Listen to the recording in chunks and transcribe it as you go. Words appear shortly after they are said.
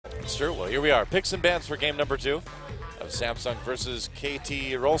Rolster. Well, here we are. Picks and bans for game number 2 of Samsung versus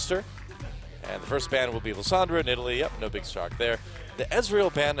KT Rolster. And the first ban will be Lysandra in Italy. Yep, no big shock there. The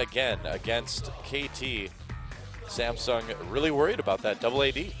Ezreal ban again against KT. Samsung really worried about that double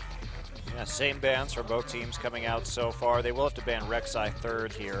AD. Yeah, same bans for both teams coming out so far. They will have to ban Rek'Sai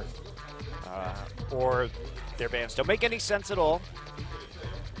third here. Or their bans don't make any sense at all,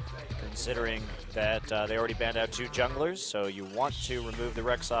 considering that they already banned out 2 junglers, so you want to remove the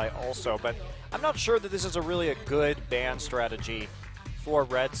Rek'Sai also. But I'm not sure that this is really a good ban strategy for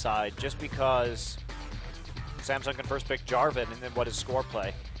red side, just because Samsung can first pick Jarvan, and then what is score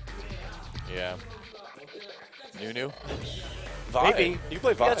play? Yeah. Nunu? Vi. Maybe. You can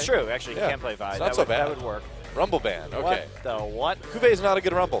play Vi. Yeah, that's true. Actually, Yeah. you can play Vi. It's not so bad. That would work. Rumble ban. Okay. What the what? Kuve is not a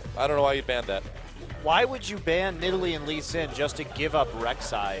good Rumble. I don't know why you banned that. Why would you ban Nidalee and Lee Sin just to give up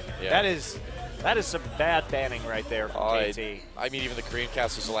Rek'Sai? Yeah. That is some bad banning right there from KT. I mean, even the Korean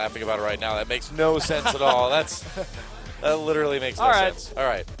casters are laughing about it right now. That makes no sense at all. That literally makes no sense. All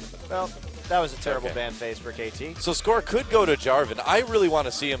right. Well, that was a terrible ban phase for KT. So score could go to Jarvan. I really want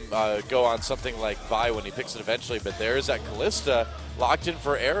to see him go on something like Vi when he picks it eventually, but there's that Kalista locked in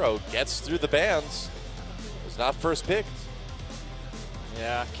for Arrow, gets through the bans. Was not first picked.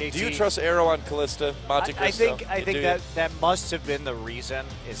 Yeah, KT. Do you trust Arrow on Kalista, Monte Cristo? I think that must have been the reason,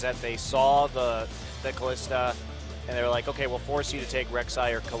 is that they saw the Kalista and they were like, okay, we'll force you to take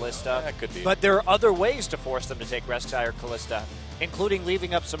Rek'Sai or Kalista. That could be. But there are other ways to force them to take Rek'Sai or Kalista, including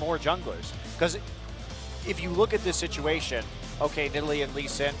leaving up some more junglers. Because if you look at this situation, okay, Nidalee and Lee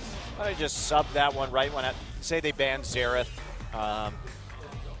Sin, why don't I just sub that one right when say they ban Xerath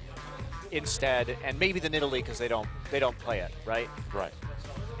instead, and maybe the Nidalee because they don't play it, right? Right.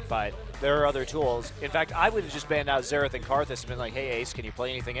 But there are other tools. In fact, I would have just banned out Xerath and Karthus and been like, hey, Ace, can you play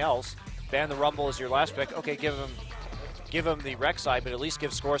anything else? Ban the Rumble as your last pick. Okay, give him the Rek'Sai, but at least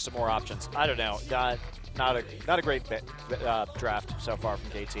give Score some more options. I don't know. Not a great draft so far from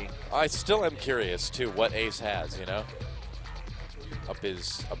KT. I still am curious too what Ace has, you know, up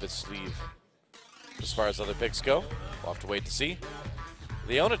his sleeve. As far as other picks go, we'll have to wait to see.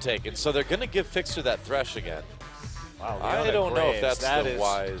 Leona taken, so they're going to give Fixer that Thresh again. Wow, I don't know if that's the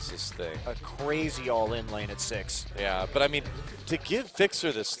wisest thing. A crazy all-in lane at 6. Yeah, but I mean, to give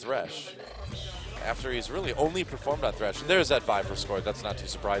Fixer this Thresh after he's really only performed on Thresh, and there's that Vi for Score. That's not too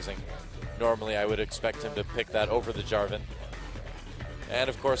surprising. Normally, I would expect him to pick that over the Jarvan. And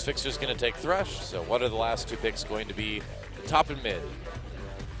of course, Fixer's going to take Thresh. So what are the last 2 picks going to be? Top and mid.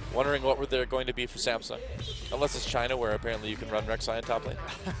 Wondering what they're going to be for Samsung. Unless it's China, where apparently you can run Rek'Sai in top lane.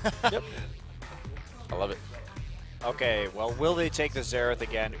 Yep. I love it. Okay, well, will they take the Xerath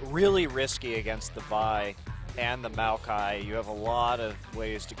again? Really risky against the Vi and the Maokai. You have a lot of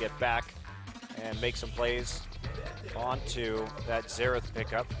ways to get back and make some plays onto that Xerath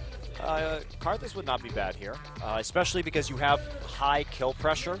pickup. Karthus would not be bad here, especially because you have high kill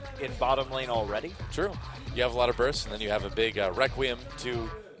pressure in bottom lane already. True. You have a lot of bursts, and then you have a big Requiem to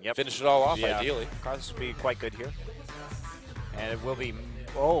finish it all off, ideally. Karthus would be quite good here. And it will be...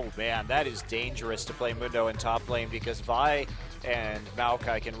 Oh, man, that is dangerous to play Mundo in top lane because Vi and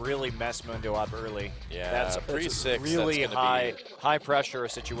Maokai can really mess Mundo up early. Yeah, that's a really high pressure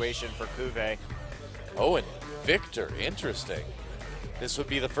situation for Kuve. Oh, and Victor, interesting. This would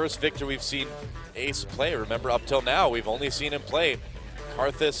be the first Victor we've seen Ace play. Remember, up till now, we've only seen him play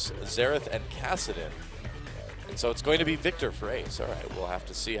Karthus, Xerath, and Kassadin. And so it's going to be Victor for Ace. All right, we'll have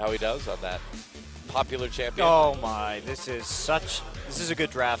to see how he does on that popular champion. Oh my, this is a good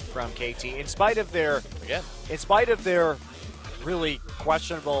draft from KT. In spite of their really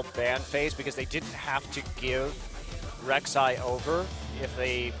questionable ban phase, because they didn't have to give Rek'Sai over if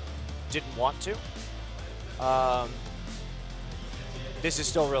they didn't want to. This is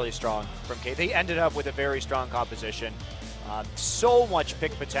still really strong from KT. They ended up with a very strong composition. So much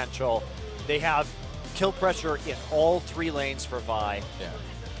pick potential. They have kill pressure in all 3 lanes for Vi. Yeah.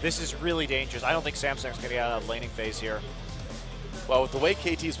 This is really dangerous. I don't think Samsung's going to get out of the laning phase here. Well, with the way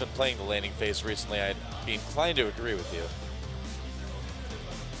KT's been playing the laning phase recently, I'd be inclined to agree with you.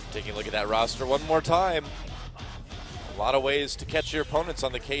 Taking a look at that roster one more time. A lot of ways to catch your opponents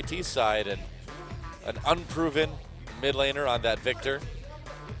on the KT side, and an unproven mid laner on that Victor.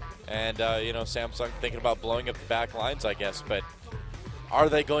 And, you know, Samsung thinking about blowing up the back lines, I guess, but are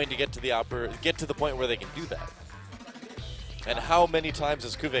they going to get to the point where they can do that? And how many times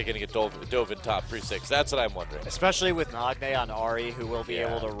is Kuve going to get dove in top 3-6? That's what I'm wondering. Especially with Nagne on Ahri, who will be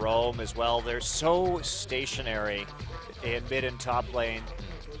able to roam as well. They're so stationary in mid and top lane.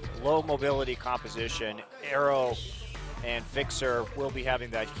 Low mobility composition. Arrow and Fixer will be having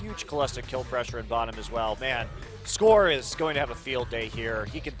that huge collective kill pressure in bottom as well. Man, Score is going to have a field day here.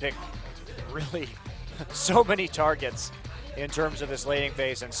 He can pick really so many targets in terms of this laning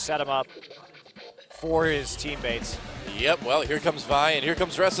phase and set them up for his teammates. Yep, well, here comes Vi, and here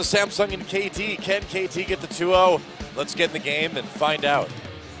comes the rest of Samsung and KT. Can KT get the 2-0? Let's get in the game and find out.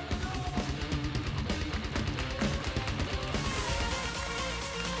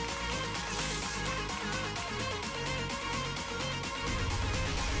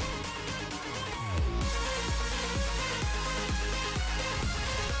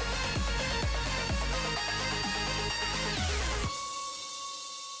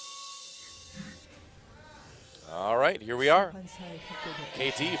 All right, here we are.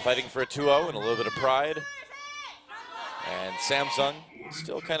 KT fighting for a 2-0 and a little bit of pride. And Samsung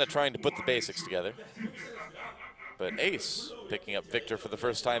still kind of trying to put the basics together. But Ace picking up Victor for the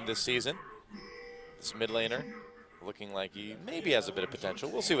first time this season. This mid laner looking like he maybe has a bit of potential.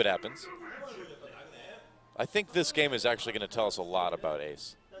 We'll see what happens. I think this game is actually going to tell us a lot about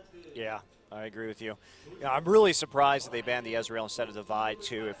Ace. Yeah, I agree with you. Yeah, I'm really surprised that they banned the Ezreal instead of the Vi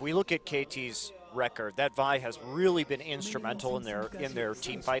too. If we look at KT's record, that Vi has really been instrumental in their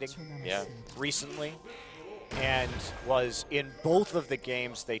team fighting recently, and was in both of the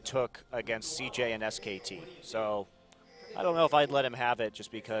games they took against CJ and SKT. So I don't know if I'd let him have it,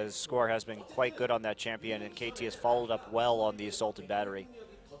 just because Score has been quite good on that champion, and KT has followed up well on the Assault and Battery.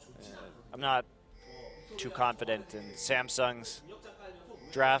 I'm not too confident in Samsung's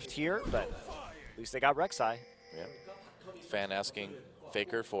draft here, but at least they got Rek'Sai. Yeah. Fan asking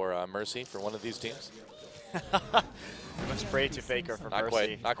Faker for Mercy for one of these teams. Let's pray to Faker for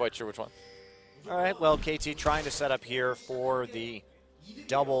Mercy. Not quite sure which one. All right, well, KT trying to set up here for the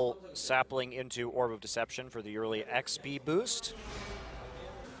double sapling into Orb of Deception for the early XP boost.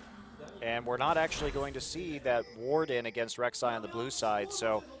 And we're not actually going to see that ward in against Rek'Sai on the blue side,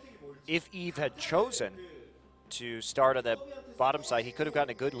 so if Eve had chosen to start at that bottom side, he could have gotten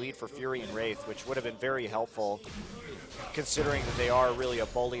a good lead for Fury and Wraith, which would have been very helpful, considering that they are really a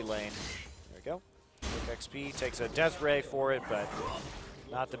bully lane. There we go. Quick XP takes a Death Ray for it, but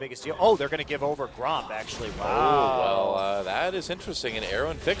not the biggest deal. Oh, they're going to give over Gromp, actually. Wow. Oh, well, that is interesting. And Arrow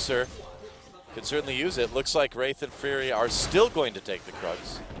and Fixer could certainly use it. Looks like Wraith and Fury are still going to take the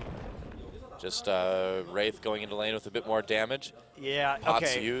Krugs. Just Wraith going into lane with a bit more damage. Yeah, Pots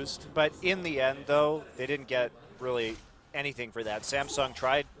okay. used. But in the end, though, they didn't get really anything for that. Samsung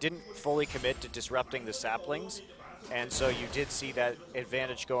didn't fully commit to disrupting the saplings, and so you did see that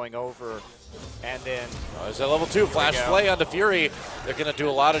advantage going over. And then there's that level 2 flash play onto Fury. They're going to do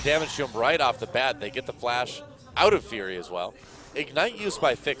a lot of damage to him right off the bat. They get the flash out of Fury as well. Ignite used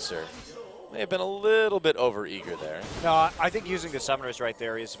by Fixer. May have been a little bit over-eager there. No, I think using the summoners right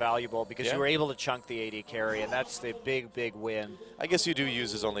there is valuable, because you were able to chunk the AD carry, and that's the big, big win. I guess you do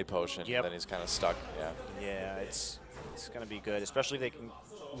use his only potion, then he's kind of stuck. Yeah, it's going to be good, especially if they can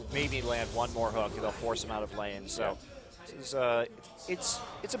maybe land one more hook, and they'll force him out of lane. So it's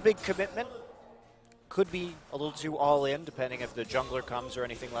a big commitment. Could be a little too all-in, depending if the jungler comes or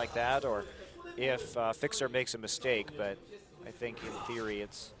anything like that, or if Fixer makes a mistake, but I think in theory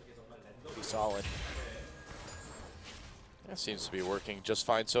it's be solid. That seems to be working just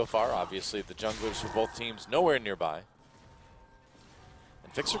fine so far. Obviously, the junglers for both teams nowhere nearby.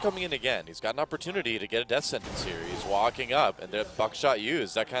 And Fixer coming in again. He's got an opportunity to get a death sentence here. He's walking up, and the buckshot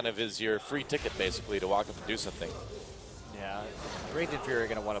used. That kind of is your free ticket, basically, to walk up and do something. Yeah, Wraith and Fury are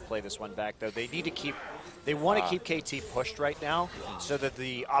going to want to play this one back, though. They need to keep. They want to keep KT pushed right now, so that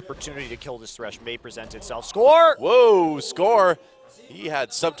the opportunity to kill this Thresh may present itself. Score! Whoa, Score! He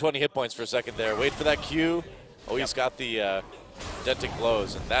had sub 20 hit points for a second there. Wait for that Q. Oh, he's got the dentic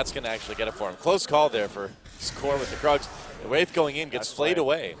blows, and that's going to actually get it for him. Close call there for Score with the Krugs. The Wraith going in gets flayed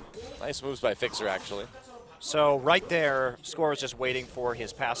away. Nice moves by Fixer, actually. So right there, Score was just waiting for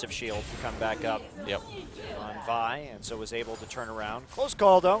his passive shield to come back up on Vi, and so was able to turn around. Close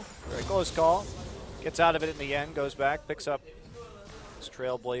call, though. Very close call. Gets out of it in the end, goes back, picks up his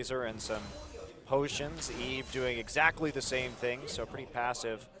Trailblazer and some potions. Eve doing exactly the same thing, so pretty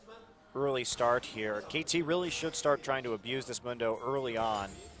passive early start here. KT really should start trying to abuse this Mundo early on.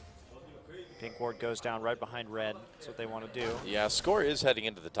 Pink ward goes down right behind red. That's what they want to do. Yeah, Score is heading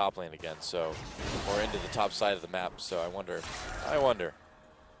into the top lane again, so, or into the top side of the map, so I wonder.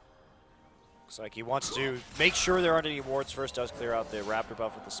 Looks like he wants to make sure there aren't any wards first, does clear out the Raptor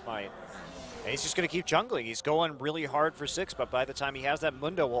buff with the Smite. And he's just going to keep jungling. He's going really hard for 6, but by the time he has that,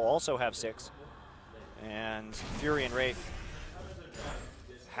 Mundo will also have 6. And Fury and Wraith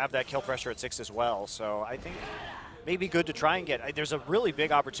have that kill pressure at 6 as well, so I think maybe good to try and get. There's a really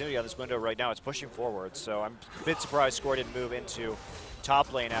big opportunity on this window right now. It's pushing forward, so I'm a bit surprised Score didn't move into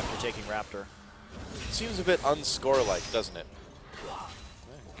top lane after taking Raptor. It seems a bit unscore-like, doesn't it?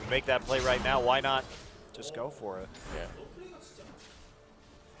 You can make that play right now. Why not just go for it? Yeah.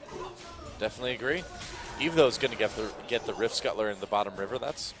 Definitely agree. Evo's going to get the Rift Scuttler in the bottom river.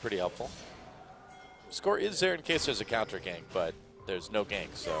 That's pretty helpful. Score is there in case there's a counter gank, but there's no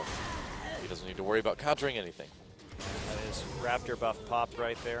gank, so he doesn't need to worry about countering anything. That is Raptor buff popped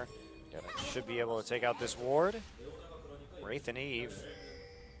right there. Yep. Should be able to take out this ward. Wraith and Eve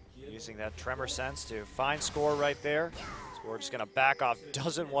using that tremor sense to find Score right there. Score just going to back off.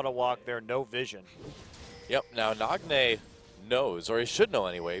 Doesn't want to walk there. No vision. Yep. Now Nagne knows, or he should know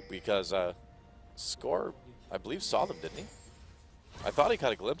anyway, because Score, I believe, saw them, didn't he? I thought he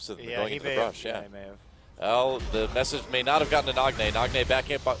caught a glimpse of them going into the brush. Yeah, he may have. Well, the message may not have gotten to Nagne. Nagne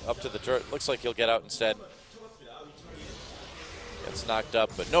backing up to the turret. Looks like he'll get out instead. Gets knocked up,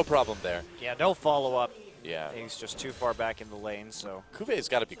 but no problem there. Yeah, no follow-up. Yeah. He's just too far back in the lane, so. Kuve's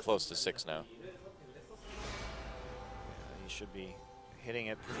got to be close to 6 now. He should be hitting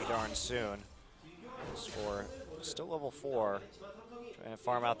it pretty darn soon. Score still level 4. Trying to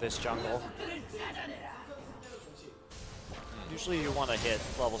farm out this jungle. Usually you want to hit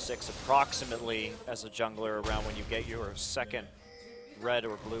level 6 approximately as a jungler around when you get your second red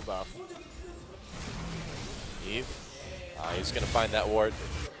or blue buff. Eve, he's going to find that ward,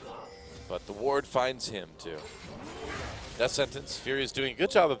 but the ward finds him too. Death Sentence, Fury is doing a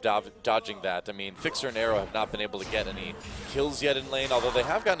good job of dodging that. I mean, Fixer and Arrow have not been able to get any kills yet in lane, although they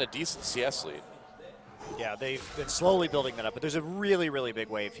have gotten a decent CS lead. Yeah, they've been slowly building that up, but there's a really, really big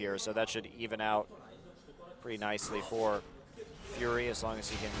wave here, so that should even out pretty nicely for Fury as long as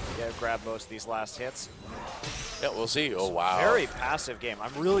he can grab most of these last hits. Yeah, we'll see. Oh, wow. Very passive game.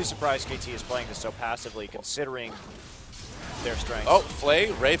 I'm really surprised KT is playing this so passively considering their strength. Oh,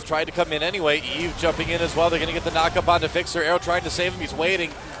 Flay, Wraith tried to come in anyway. Eve jumping in as well. They're going to get the knock-up onto Fixer. Arrow trying to save him. He's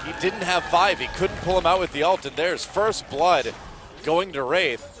waiting. He didn't have 5. He couldn't pull him out with the ult, and there's first blood going to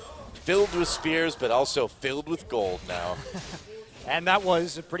Wraith. Filled with spears, but also filled with gold now. And that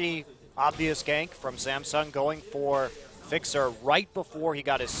was a pretty obvious gank from Samsung going for Fixer right before he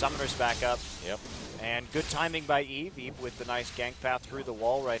got his summoners back up. Yep. And good timing by Eve. Eve with the nice gank path through the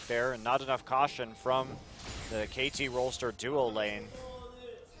wall right there, and not enough caution from the KT Rolster duo lane.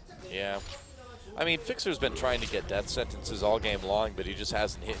 Yeah. I mean, Fixer's been trying to get death sentences all game long, but he just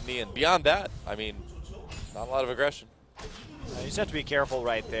hasn't hit me. And beyond that, I mean, not a lot of aggression. You just have to be careful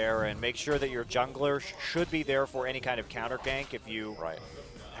right there and make sure that your jungler should be there for any kind of counter gank. If you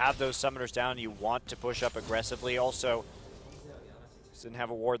have those summoners down, you want to push up aggressively. Also, didn't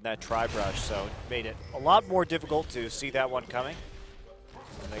have a ward in that tri-brush, so it made it a lot more difficult to see that one coming.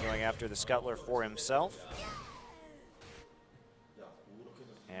 And they're going after the Scuttler for himself.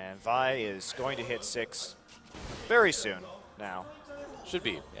 And Vi is going to hit 6 very soon now. Should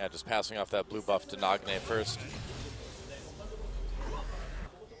be. Yeah, just passing off that blue buff to Nagne first.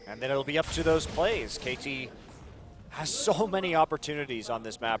 And then it'll be up to those plays. KT has so many opportunities on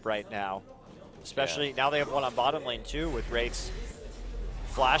this map right now. Especially now they have one on bottom lane too with Wraith's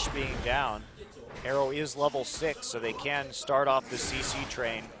Flash being down. Arrow is level 6, so they can start off the CC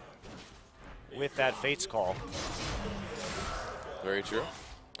train with that Fate's Call. Very true.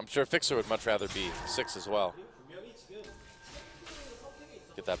 I'm sure Fixer would much rather be 6 as well.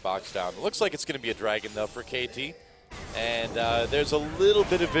 Get that box down. Looks like it's going to be a dragon though for KT. And there's a little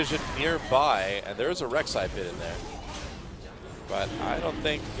bit of vision nearby, and there's a Rek'Sai pit in there. But I don't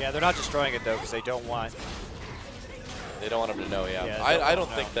think... Yeah, they're not destroying it though because they don't want... They don't want him to know, I don't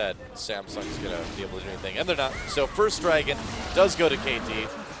think that Samsung's going to be able to do anything, and they're not. So first dragon does go to KT.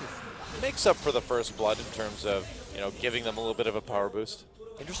 Makes up for the first blood in terms of, you know, giving them a little bit of a power boost.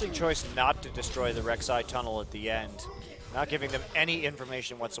 Interesting choice not to destroy the Rek'Sai tunnel at the end. Not giving them any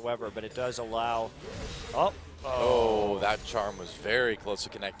information whatsoever, but it does allow... Oh, that charm was very close to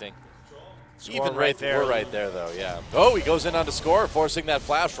connecting. Score Even right there. We're right there, though, yeah. Oh, he goes in on the score, forcing that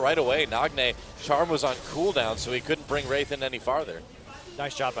flash right away. Nagne, charm was on cooldown, so he couldn't bring Wraith in any farther.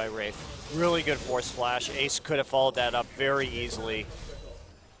 Nice job by Wraith. Really good force flash. Ace could have followed that up very easily.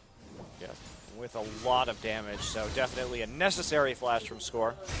 Yeah. With a lot of damage, so definitely a necessary flash from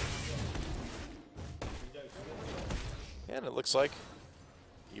Score. And it looks like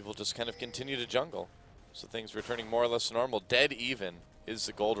Eve will just kind of continue to jungle. So things returning more or less to normal. Dead even is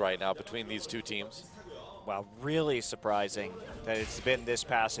the gold right now between these two teams. Wow, really surprising that it's been this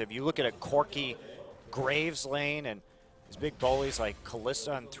passive. You look at a Corki Graves lane and these big bullies like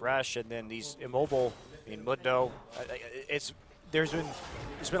Kalista and Thresh, and then these immobile in Mundo. It's there's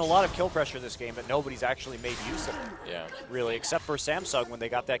been a lot of kill pressure this game, but nobody's actually made use of it. Yeah. Really, except for Samsung when they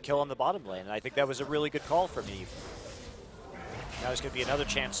got that kill on the bottom lane. And I think that was a really good call from Eve. Now there's going to be another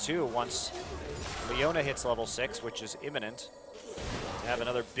chance, too, once Leona hits level 6, which is imminent, to have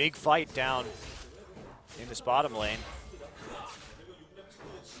another big fight down in this bottom lane.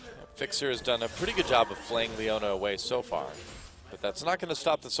 Fixer has done a pretty good job of flaying Leona away so far, but that's not going to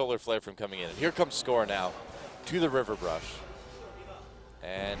stop the Solar Flare from coming in. And here comes Score now to the River Brush.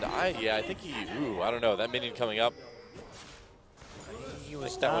 And I think I don't know, that minion coming up. He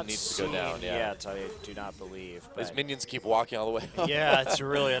was that one needs to go down, yeah. Yet, I do not believe. His minions keep walking all the way up. Yeah, it's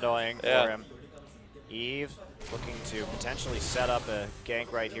really annoying for him. Eve looking to potentially set up a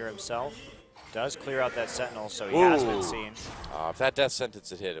gank right here himself. Does clear out that Sentinel, so he has been seen. If that death sentence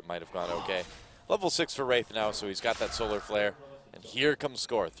had hit, it might have gone okay. Level 6 for Wraith now, so he's got that Solar Flare. And here comes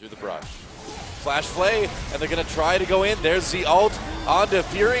Score through the brush. Flash Flay, and they're going to try to go in. There's the ult onto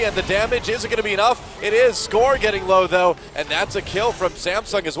Fury, and the damage isn't going to be enough. It is. Score getting low, though, and that's a kill from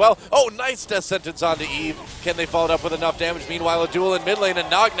Samsung as well. Oh, nice death sentence onto Eve. Can they follow it up with enough damage? Meanwhile, a duel in mid lane, and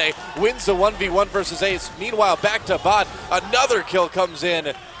Nagne wins the 1v1 versus Ace. Meanwhile, back to bot. Another kill comes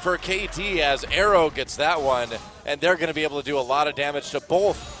in for KT as Arrow gets that one, and they're going to be able to do a lot of damage to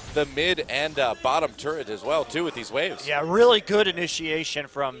both the mid and bottom turret as well, too, with these waves. Yeah, really good initiation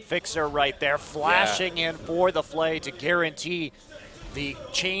from Fixer right there, flashing in for the Flay to guarantee the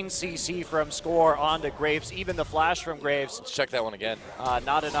chain CC from Score onto Graves, even the flash from Graves. Let's check that one again.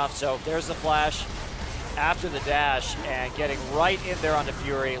 Not enough, so there's the flash after the dash and getting right in there onto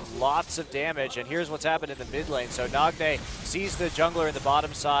Fury. Lots of damage, and here's what's happened in the mid lane. So Nagne sees the jungler in the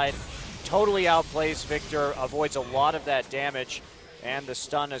bottom side, totally outplays Victor, avoids a lot of that damage, and the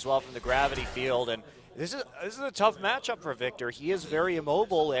stun as well from the gravity field. And this is a tough matchup for Victor. He is very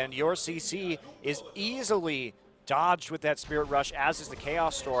immobile, and your CC is easily dodged with that Spirit Rush, as is the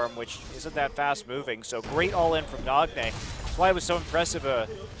Chaos Storm, which isn't that fast moving. So great all-in from Nagne. That's why it was so impressive a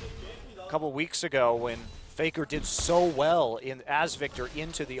couple weeks ago when Faker did so well as Victor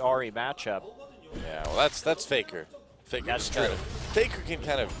into the Ahri matchup. Yeah, well, that's Faker. That's true. Faker can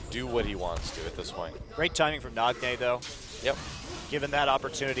kind of do what he wants to at this point. Great timing from Nagne, though. Yep. Given that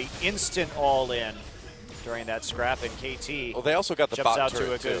opportunity, instant all-in during that scrap, and KT well, they also got the jumps bot out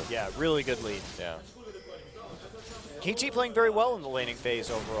turret to a good, too. yeah, really good lead. Yeah. KT playing very well in the laning phase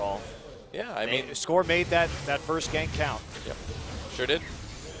overall. Yeah, I mean, Score made that first gank count. Yep, sure did.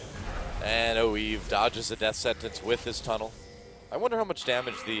 And Eve dodges the death sentence with this tunnel. I wonder how much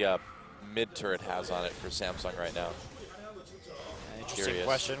damage the mid turret has on it for Samsung right now. Interesting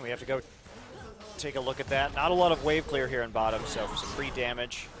question. We have to go take a look at that. Not a lot of wave clear here in bottom, so some free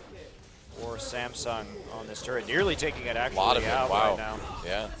damage for Samsung on this turret. Nearly taking it actually out right now.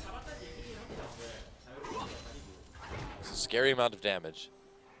 Yeah. It's a scary amount of damage.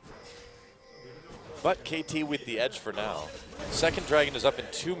 But KT with the edge for now. Second dragon is up in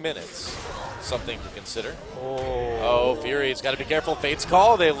 2 minutes. Something to consider. Oh, Fury's got to be careful. Fate's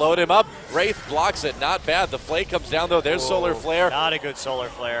call. They load him up. Wraith blocks it. Not bad. The Flay comes down, though. There's Solar Flare. Not a good Solar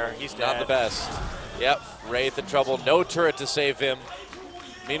Flare. He's dead. Not the best. Yep, Wraith in trouble. No turret to save him.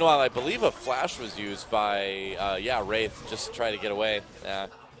 Meanwhile, I believe a flash was used by, Wraith just to try to get away.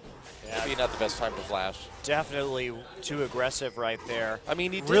 Maybe not the best time to flash. Definitely too aggressive right there. I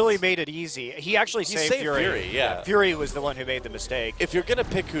mean, he really made it easy. He actually saved Fury. Yeah. Fury was the one who made the mistake. If you're going to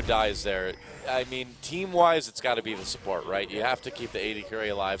pick who dies there, I mean, team-wise, it's got to be the support, right? You have to keep the AD carry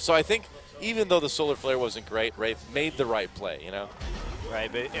alive. So I think even though the Solar Flare wasn't great, Wraith made the right play, you know?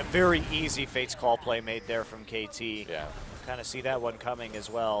 Right, but a very easy Fate's Call play made there from KT. Yeah. Kind of see that one coming as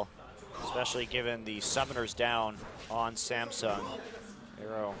well, especially given the summoners down on Samsung.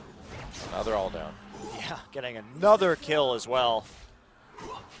 Arrow. Now they're all down. Yeah, getting another kill as well.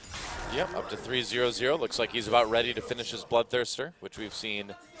 Yep, up to 3-0-0. Looks like he's about ready to finish his Bloodthirster, which we've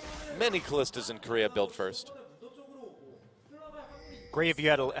seen many Callistas in Korea build first. Great if you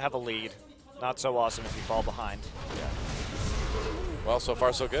had to have a lead. Not so awesome if you fall behind. Yeah. Well, so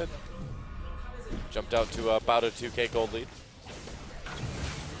far so good. Jumped out to about a 2K gold lead.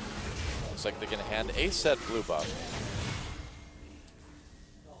 Looks like they're going to hand a set blue buff.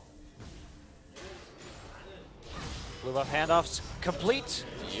 Blue buff handoffs complete.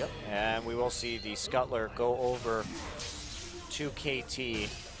 Yep. And we will see the Scuttler go over to KT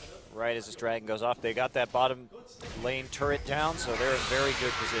right as this dragon goes off. They got that bottom lane turret down, so they're in very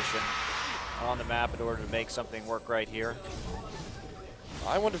good position on the map in order to make something work right here.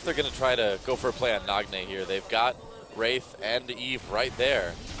 I wonder if they're going to try to go for a play on Nagne here. They've got Wraith and Eve right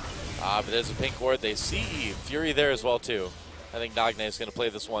there. But there's a pink ward. They see Eve. Fury there as well, too. I think Nagne is going to play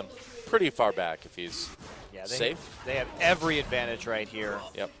this one pretty far back if he's Yeah, safe. They have every advantage right here.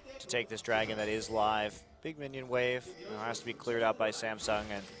 Yep. To take this dragon that is live. Big minion wave has to be cleared out by Samsung,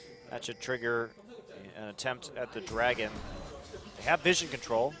 and that should trigger an attempt at the dragon. They have vision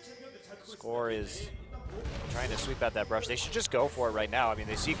control. Score is trying to sweep out that brush. They should just go for it right now. I mean,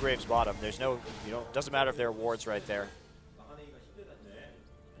 they see Graves bottom. There's no, doesn't matter if there are wards right there.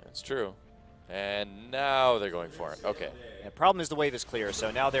 That's true. And now they're going for it. Okay. The problem is the wave is clear,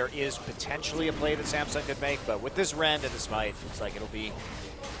 so now there is potentially a play that Samsung could make, but with this Rend and the Smite, it's like it'll be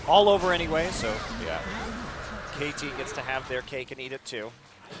all over anyway, so yeah. KT gets to have their cake and eat it too.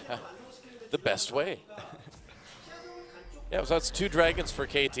 The best way. Yeah, so that's 2 dragons for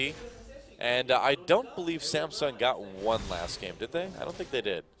KT. And I don't believe Samsung got one last game, did they? I don't think they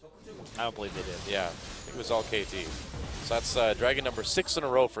did. I don't believe they did. Yeah, I think it was all KT. So that's dragon number 6 in a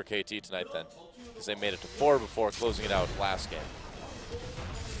row for KT tonight then, because they made it to 4 before closing it out last game.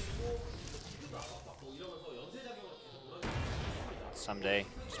 Someday.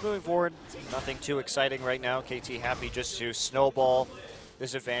 Just moving forward, nothing too exciting right now. KT happy just to snowball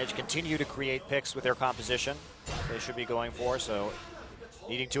this advantage, continue to create picks with their composition they should be going for, so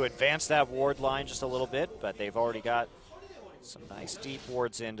needing to advance that ward line just a little bit, but they've already got some nice deep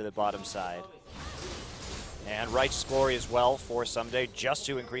wards into the bottom side. And Righteous Glory as well for Someday, just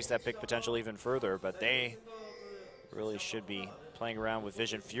to increase that pick potential even further, but they really should be playing around with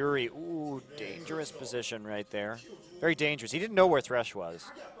Vision. Fury, ooh, dangerous position right there. Very dangerous. He didn't know where Thresh was.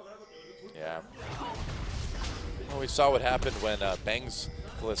 Yeah. Well, we saw what happened when Bang's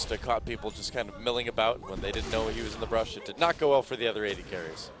Ballista caught people just kind of milling about when they didn't know he was in the brush. It did not go well for the other 80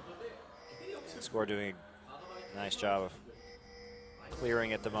 carries. Score doing a nice job of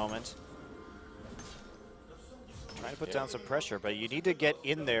clearing at the moment. Trying to put down some pressure, but you need to get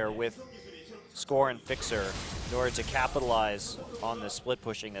in there with Score and Fixer in order to capitalize on the split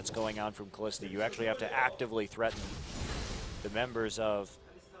pushing that's going on from Callista. You actually have to actively threaten the members of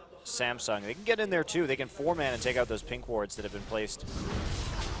Samsung. They can get in there too. They can 4-man and take out those pink wards that have been placed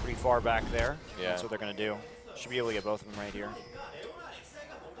pretty far back there. Yeah. That's what they're going to do. Should be able to get both of them right here.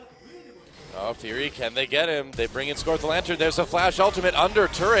 Oh, Fury, can they get him? They bring in Score with the Lantern. There's a flash ultimate under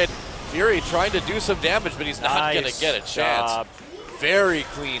turret. Fury trying to do some damage, but he's not going to get a chance. Very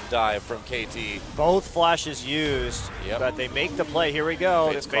clean dive from KT. Both flashes used, but they make the play. Here we go.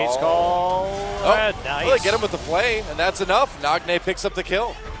 Fate's Fate's call. Oh, nice. Well, they get him with the play, and that's enough. Nagne picks up the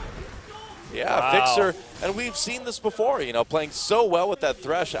kill. Yeah, wow. Fixer, and we've seen this before, playing so well with that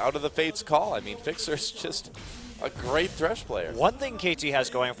Thresh out of the Fate's call. I mean, Fixer's just a great Thresh player. One thing KT has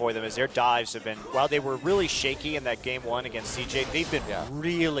going for them is their dives have been, while they were really shaky in that game 1 against CJ, they've been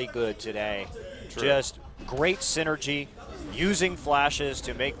really good today. True. Just great synergy, using flashes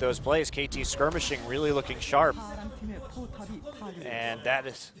to make those plays. KT skirmishing, really looking sharp. And that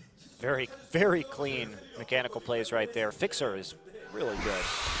is very, very clean mechanical plays right there. Fixer is really good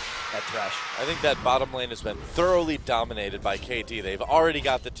at Thresh. I think that bottom lane has been thoroughly dominated by KT. They've already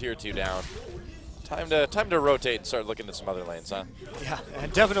got the tier 2 down. Time to rotate and start looking at some other lanes, huh? Yeah,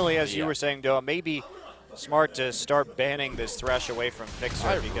 and definitely, as you were saying, Doa, maybe smart to start banning this Thresh away from Fixer.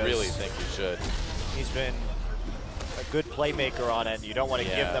 I because really think you should. He's been a good playmaker on it, and you don't want to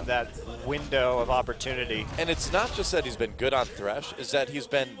give them that window of opportunity. And it's not just that he's been good on Thresh, is that he's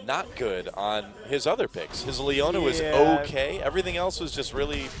been not good on his other picks. His Leona was okay. Everything else was just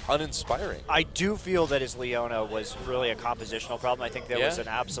really uninspiring. I do feel that his Leona was really a compositional problem. I think there was an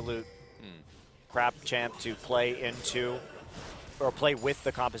absolute crap champ to play into or play with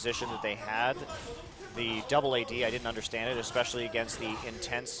the composition that they had. The double AD, I didn't understand it, especially against the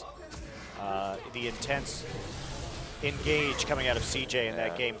intense engage coming out of CJ in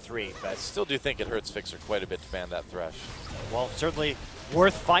that game 3. But I still do think it hurts Fixer quite a bit to ban that Thresh. Well, certainly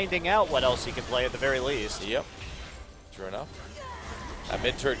worth finding out what else he can play at the very least. Yep, true enough. That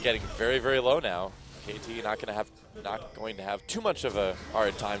mid turret getting very, very low now. KT not going to have too much of a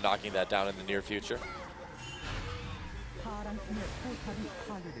hard time knocking that down in the near future.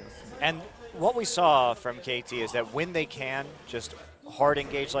 And what we saw from KT is that when they can just hard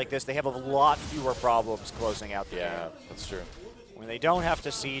engage like this, they have a lot fewer problems closing out the game. Yeah, that's true. When they don't have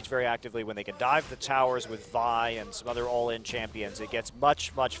to siege very actively, when they can dive the towers with Vi and some other all-in champions, it gets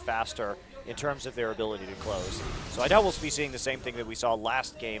much, much faster in terms of their ability to close. So I doubt we'll be seeing the same thing that we saw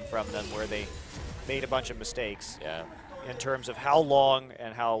last game from them, where they made a bunch of mistakes in terms of how long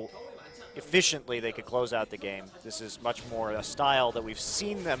and how efficiently they could close out the game. This is much more a style that we've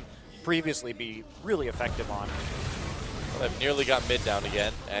seen them previously be really effective on. Well, they've nearly got mid down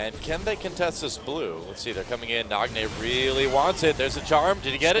again. And can they contest this blue? Let's see, they're coming in. Nagne really wants it. There's a charm.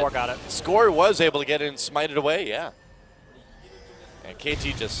 Did he get Score it? got it. Score was able to get it and smite it away, And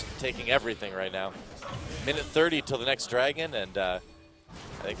KT just taking everything right now. minute 30 till the next dragon, and I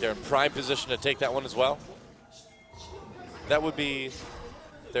think they're in prime position to take that one as well. That would be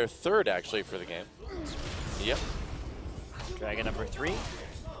their third, actually, for the game. Yep. Dragon number 3.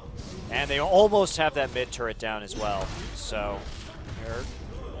 And they almost have that mid turret down as well. So they're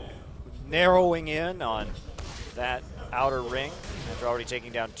narrowing in on that outer ring after already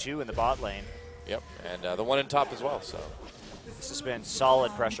taking down 2 in the bot lane. Yep, and the one in top as well. So this has been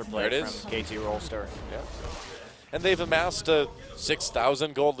solid pressure play from KT Rolster. Yep. And they've amassed a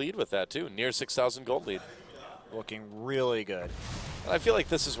 6,000 gold lead with that too, near 6,000 gold lead. Looking really good. And I feel like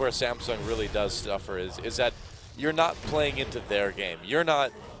this is where Samsung really does suffer, is that you're not playing into their game. You're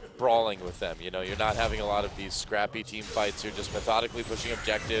not brawling with them. You know, you're not having a lot of these scrappy team fights. You're just methodically pushing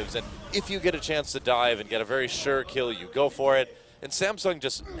objectives. And if you get a chance to dive and get a very sure kill, you go for it. And Samsung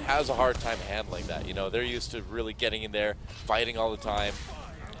just has a hard time handling that. You know, they're used to really getting in there, fighting all the time.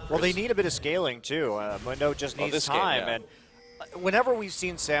 Well, they need a bit of scaling too. Mundo just needs time. Game, yeah. And whenever we've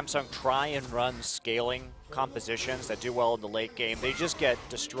seen Samsung try and run scaling compositions that do well in the late game, they just get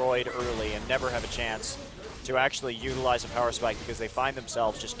destroyed early and never have a chance to actually utilize a power spike because they find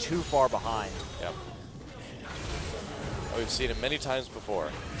themselves just too far behind. Yep. We've seen it many times before.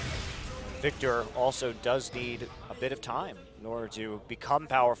 Victor also does need a bit of time in order to become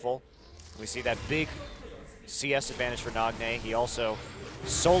powerful. We see that big CS advantage for Nagne. He also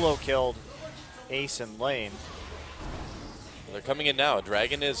solo killed Ace in lane. They're coming in now.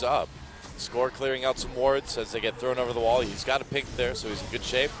 Dragon is up. Score clearing out some wards as they get thrown over the wall. He's got a pink there, so he's in good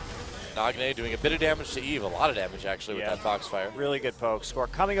shape. Nagne doing a bit of damage to Eve, a lot of damage actually with that Foxfire. Really good poke. Score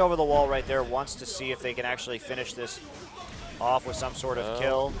coming over the wall right there, wants to see if they can actually finish this off with some sort of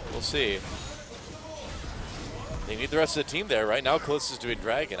kill. We'll see. They need the rest of the team there. Right now, Calista's doing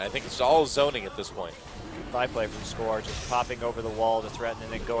Dragon. I think it's all zoning at this point. Good play from Score, just popping over the wall to threaten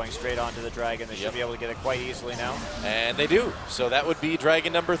and then going straight onto the Dragon. They should be able to get it quite easily now. And they do. So that would be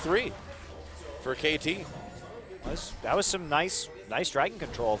Dragon number 3 for KT. That was some nice Dragon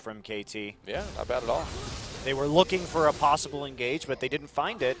control from KT. Yeah, not bad at all. They were looking for a possible engage, but they didn't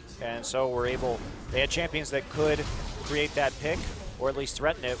find it, and so they had champions that could create that pick, or at least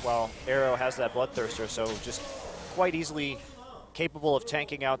threaten it, while Arrow has that Bloodthirster, so just quite easily capable of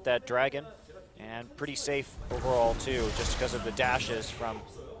tanking out that Dragon, and pretty safe overall too, just because of the dashes from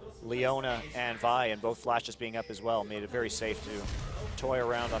Leona and Vi, and both flashes being up as well, made it very safe to toy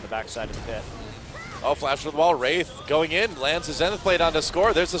around on the backside of the pit. Oh, flash with the wall. Wraith going in, lands his Zenith Blade on to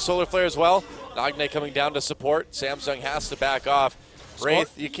Score. There's the Solar Flare as well. Nagne coming down to support. Samsung has to back off.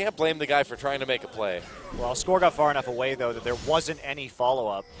 Wraith, you can't blame the guy for trying to make a play. Well, Score got far enough away, though, that there wasn't any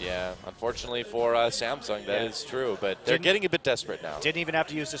follow-up. Yeah, unfortunately for Samsung, that is true, but they're getting a bit desperate now. Didn't even have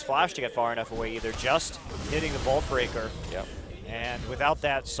to use his flash to get far enough away either, just hitting the Vault Breaker. Yep. And without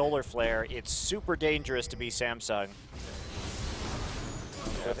that Solar Flare, it's super dangerous to be Samsung.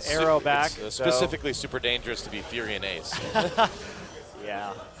 With Arrow back. It's specifically super dangerous to be Fury and Ace.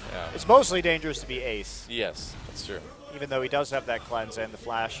 Yeah. It's mostly dangerous to be Ace. Yes, that's true. Even though he does have that cleanse and the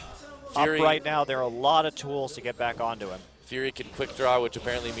flash. Fury, up right now, there are a lot of tools to get back onto him. Fury can quick draw, which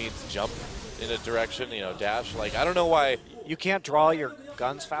apparently means jump in a direction, you know, dash. Like, I don't know why. You can't draw your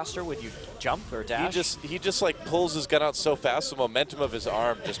guns faster when you jump or dash? He just like pulls his gun out so fast, the momentum of his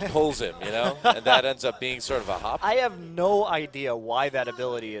arm just pulls him, you know? And that ends up being sort of a hop. I have no idea why that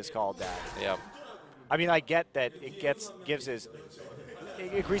ability is called that. Yeah. I mean, I get that it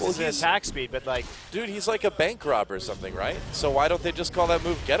increases his attack speed, but like... Dude, he's like a bank robber or something, right? So why don't they just call that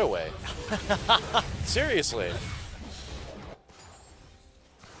move Getaway? Seriously.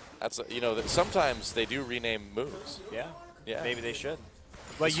 That's, you know, sometimes they do rename moves. Yeah. Yeah. Maybe they should.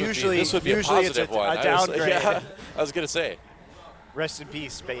 But this would be a positive one. A downgrade. I was going to say. Rest in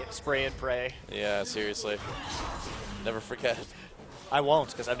peace, spray and pray. Yeah, seriously. Never forget. I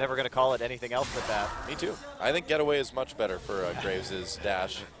won't, because I'm never going to call it anything else but that. Me too. I think Getaway is much better for Graves'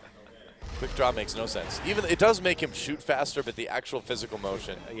 dash. Quick draw makes no sense. Even it does make him shoot faster, but the actual physical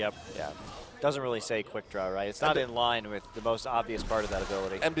motion. Yep. Yeah. Doesn't really say quick draw, right? It's not in line with the most obvious part of that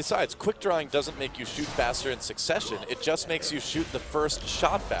ability. And besides, quick drawing doesn't make you shoot faster in succession. It just makes you shoot the first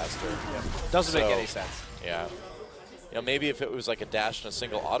shot faster. Yep. Doesn't make any sense. Yeah. You know, maybe if it was like a dash and a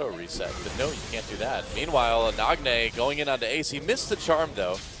single auto reset, but no, you can't do that. Meanwhile, Nagne going in onto Ace. He missed the charm,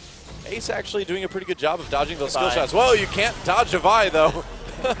 though. Ace actually doing a pretty good job of dodging those skill shots. Whoa, you can't dodge a Vi, though.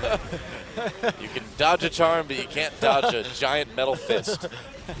 You can dodge a charm, but you can't dodge a giant metal fist.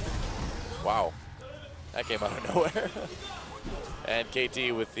 Wow. That came out of nowhere. And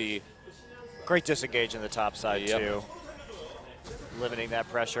KT with the... Great disengage in the top side, too. Limiting that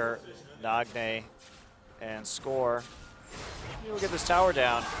pressure. Nagne and Score. We'll get this tower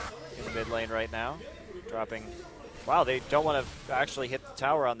down in the mid lane right now. Dropping. Wow, they don't want to actually hit the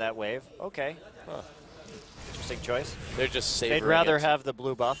tower on that wave. Okay. Huh. Interesting choice. They're just savoring They'd rather it. have the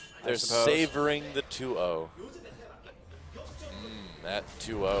blue buff. They're savoring the 2-0. That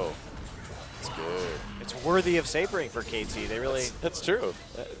 2-0. It's good. It's worthy of savoring for KT. They really. That's true.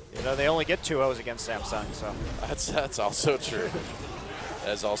 You know, they only get 2-0s against Samsung, so. That's also true.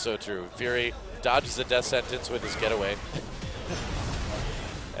 That is also true. Fury dodges a death sentence with his getaway.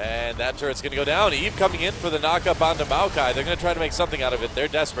 And that turret's going to go down. Eve coming in for the knockup onto Maokai. They're going to try to make something out of it. They're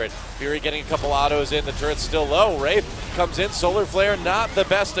desperate. Fury getting a couple autos in. The turret's still low. Wraith comes in. Solar Flare, not the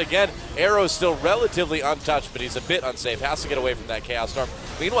best again. Arrow's still relatively untouched, but he's a bit unsafe. Has to get away from that Chaos Storm.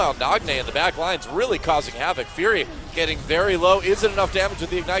 Meanwhile, Nagne in the back line's really causing havoc. Fury getting very low. Is it enough damage with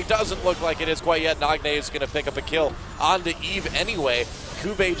the Ignite? Doesn't look like it is quite yet. Nagne is going to pick up a kill onto Eve anyway.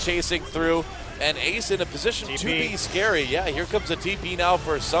 Kube chasing through. And Ace in a position TP. to be scary. Yeah, here comes a TP now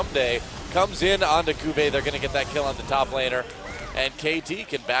for Someday. Comes in onto Kube. They're going to get that kill on the top laner. And KT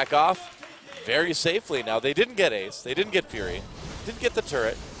can back off very safely now. They didn't get Ace. They didn't get Fury. Didn't get the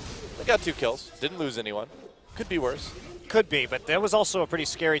turret. They got 2 kills. Didn't lose anyone. Could be worse. Could be, but that was also a pretty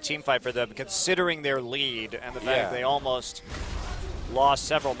scary team fight for them considering their lead and the fact that they almost lost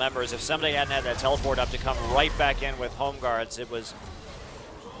several members. If somebody hadn't had that teleport up to come right back in with home guards, it was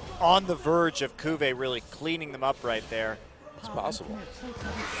on the verge of Kuve really cleaning them up right there. It's possible.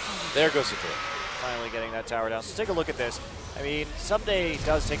 There goes the turret. Finally getting that tower down. So take a look at this. I mean, Someday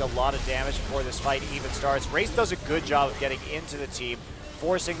does take a lot of damage before this fight even starts. Wraith does a good job of getting into the team,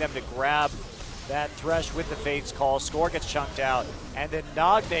 forcing them to grab that Thresh with the Fate's Call. Score gets chunked out. And then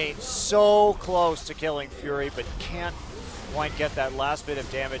Nagne so close to killing Fury, but can't quite get that last bit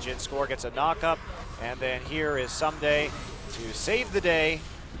of damage in. Score gets a knock-up. And then here is Someday to save the day.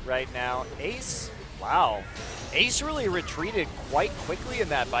 Right now, Ace, wow. Ace really retreated quite quickly in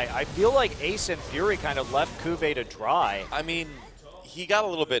that fight. I feel like Ace and Fury kind of left Kuve to dry. I mean, he got a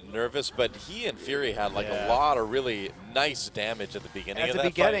little bit nervous, but he and Fury had like a lot of really nice damage at the beginning of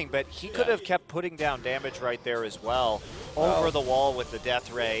that fight. But he could have kept putting down damage right there as well, over the wall with the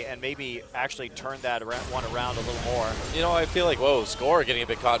Death Ray, and maybe actually turned that one around a little more. You know, I feel like, whoa, Score getting a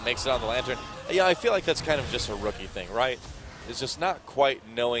bit caught, makes it on the Lantern. Yeah, I feel like that's kind of just a rookie thing, right? It's just not quite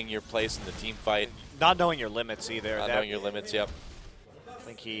knowing your place in the team fight. Not knowing your limits either. Not knowing your limits, yep. I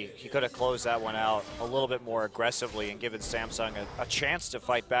think he could have closed that one out a little bit more aggressively and given Samsung a chance to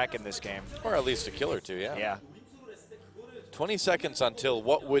fight back in this game. Or at least a kill or two, yeah. Yeah. 20 seconds until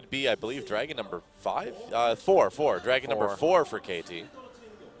what would be, I believe, Dragon number 5? 4. Dragon number 4 for KT.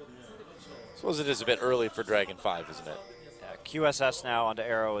 Suppose it is a bit early for Dragon 5, isn't it? Yeah, QSS now onto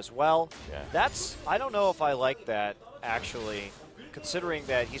Arrow as well. Yeah. I don't know if I like that, actually, considering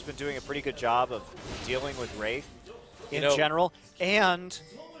that he's been doing a pretty good job of dealing with Wraith in general, and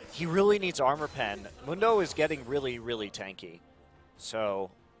he really needs Armor Pen. Mundo is getting really, really tanky. So,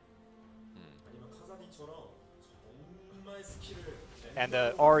 and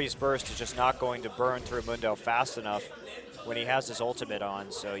the Ahri's burst is just not going to burn through Mundo fast enough when he has his ultimate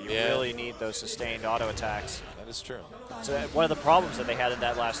on, so you really need those sustained auto attacks. That is true. So one of the problems that they had in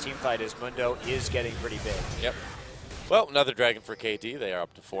that last team fight is Mundo is getting pretty big. Yep. Well, another Dragon for KT. They are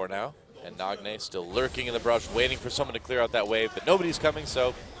up to 4 now. And Nagne still lurking in the brush, waiting for someone to clear out that wave, but nobody's coming,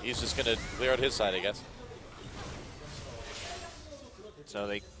 so he's just going to clear out his side, I guess. So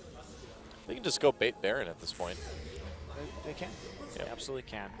they can just go bait Baron at this point. They can. They absolutely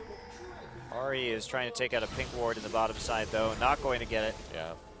can. Ahri is trying to take out a pink ward in the bottom side, though. Not going to get it.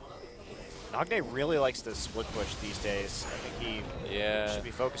 Yeah. Nagne really likes the split push these days. I think he should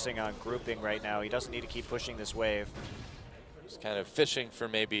be focusing on grouping right now. He doesn't need to keep pushing this wave. Just kind of fishing for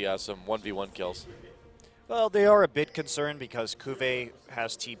maybe some 1v1 kills. Well, they are a bit concerned because Kuve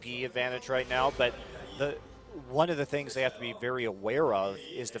has TP advantage right now, but one of the things they have to be very aware of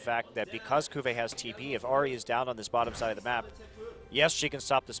is the fact that because Kuve has TP, if Ahri is down on this bottom side of the map, yes, she can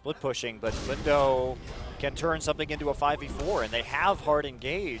stop the split pushing, but Mundo can turn something into a 5v4, and they have hard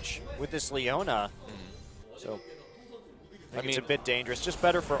engage with this Leona. So I think it's a bit dangerous. Just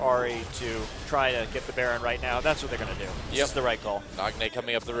better for Ahri to try to get the Baron right now. That's what they're going to do. This is the right call. Nagne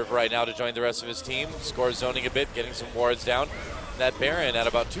coming up the river right now to join the rest of his team. Score zoning a bit, getting some wards down. That Baron at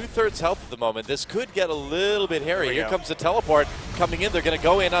about 2/3 health at the moment. This could get a little bit hairy. Here comes the teleport coming in. They're going to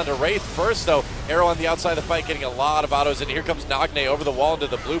go in onto Wraith first, though. Arrow on the outside of the fight, getting a lot of autos. And here comes Nagne over the wall into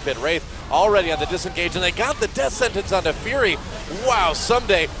the blue pit. Wraith already on the disengage, and they got the death sentence onto Fury. Wow,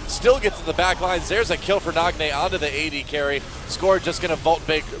 Someday still gets in the back lines. There's a kill for Nagne onto the AD carry. Score just going to Vault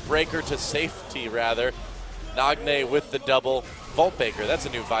Breaker to safety, rather. Nagne with the double Vault Breaker. That's a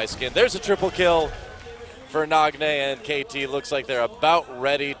new Vi skin. There's a triple kill for Nagne, and KT looks like they're about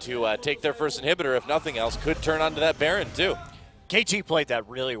ready to take their first inhibitor. If nothing else, could turn onto that Baron too. KT played that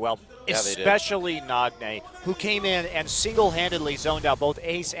really well, Yeah, especially Nagne, who came in and single-handedly zoned out both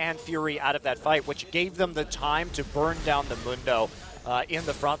Ace and Fury out of that fight, which gave them the time to burn down the Mundo in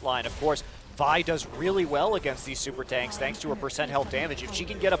the front line. Of course, Vi does really well against these super tanks thanks to her percent health damage. If she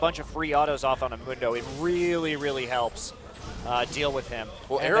can get a bunch of free autos off on a Mundo, it really, really helps deal with him.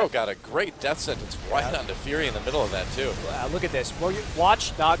 Well, and Arrow got a great death sentence right onto Fury in the middle of that too. Look at this. Well,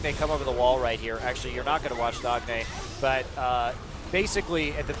 watch Nagne come over the wall right here. Actually, you're not going to watch Nagne, but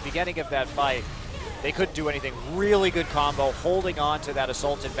basically at the beginning of that fight, they couldn't do anything. Really good combo, holding on to that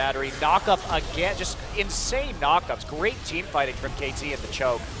assaulted battery. Knock up again, just insane knockups. Great team fighting from KT in the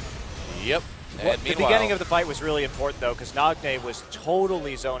choke. Yep. And the beginning of the fight was really important though, because Nagne was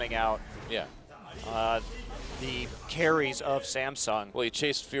totally zoning out. Yeah. The carries of Samsung. Well, he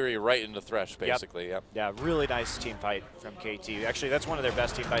chased Fury right into Thresh, basically. Yep. Yeah, really nice team fight from KT. Actually, that's one of their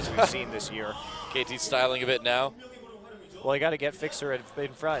best team fights we've seen this year. KT's styling a bit now. Well, you got to get Fixer in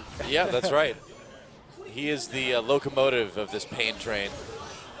front. Yeah, that's right. He is the locomotive of this pain train.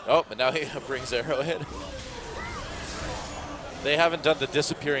 Oh, and now he brings Arrow in. They haven't done the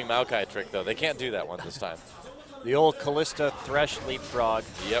disappearing Maokai trick, though. They can't do that one this time. The old Callista Thresh leapfrog.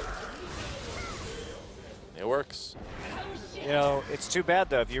 Yep. It works. You know, it's too bad,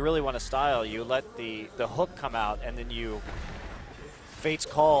 though. If you really want to style, you let the hook come out, and then you Fate's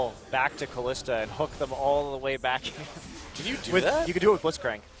Call back to Callista and hook them all the way back in. Can you do that? You can do it with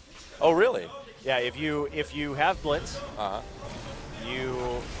Blitzcrank. Oh, really? Yeah, if you have Blitz, you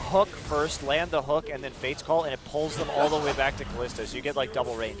hook first, land the hook, and then Fate's Call, and it pulls them all the way back to Callista, so you get like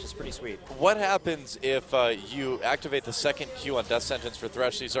double range. It's pretty sweet. What happens if you activate the second Q on Death Sentence for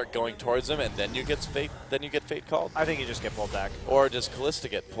Thresh, so you start going towards him, and then you get Fate called? I think you just get pulled back. Or does Callista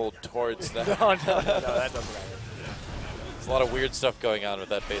get pulled towards them? No, that doesn't happen. There's a lot of weird stuff going on with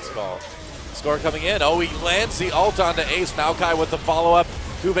that Fate's Call. Score coming in. Oh, he lands the ult onto Ace. Maokai with the follow-up.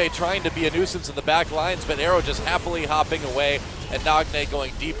 Kube trying to be a nuisance in the back lines, but Arrow just happily hopping away, and Nagne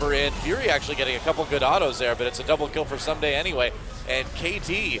going deeper in. Fury actually getting a couple good autos there, but it's a double kill for Someday anyway. And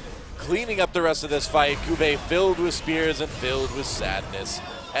KT cleaning up the rest of this fight. Kube filled with spears and filled with sadness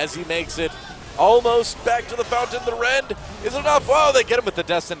as he makes it almost back to the fountain. The Rend is enough. Whoa, they get him with the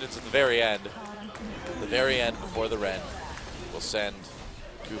Death Sentence at the very end. The very end before the Rend will send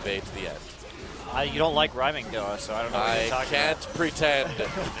Kube to the end. You don't like rhyming, Noah, so I don't know what you're talking about. I can't pretend.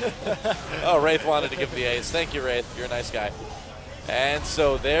 Oh, Wraith wanted to give the ace. Thank you, Wraith. You're a nice guy. And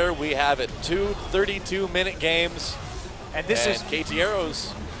so there we have it. 2 32-minute games. And this is KT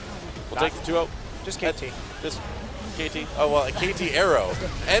Arrows. We'll take the 2-0. Just KT. This KT. Oh, well, KT Arrow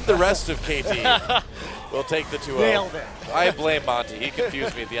and the rest of KT will take the 2-0. Nailed it. I blame Monty. He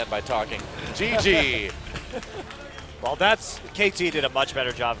confused me at the end by talking. GG. Well, KT did a much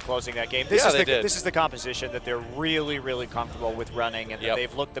better job of closing that game. This is the composition that they're really, really comfortable with running and that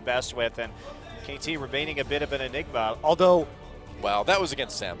they've looked the best with. And KT remaining a bit of an enigma, although... Well, that was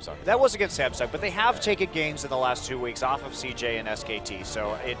against Samsung. That was against Samsung, but they have taken games in the last 2 weeks off of CJ and SKT,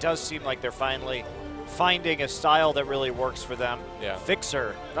 so it does seem like they're finally finding a style that really works for them. Yeah.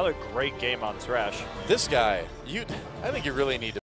 Fixer, another great game on Thresh. This guy, I think you really need to